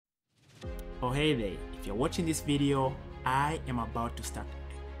Oh hey there, if you're watching this video, I am about to start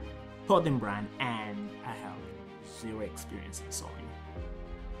a clothing brand and I have zero experience in sewing.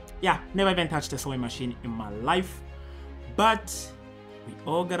 Yeah, never even touched a sewing machine in my life, but we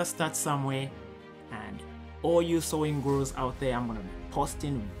all gotta start somewhere, and all you sewing gurus out there, I'm gonna be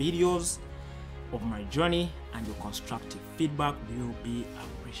posting videos of my journey and your constructive feedback will be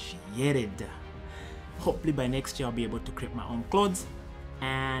appreciated. Hopefully by next year I'll be able to create my own clothes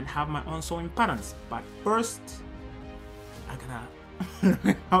and have my own sewing patterns, but first I gotta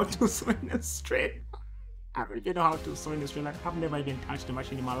learn how to sew in a straight. I don't even know how to sew in a straight line. I've never even touched a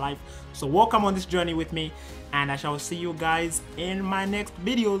machine in my life. So welcome on this journey with me, and I shall see you guys in my next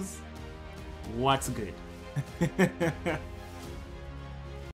videos. What's good?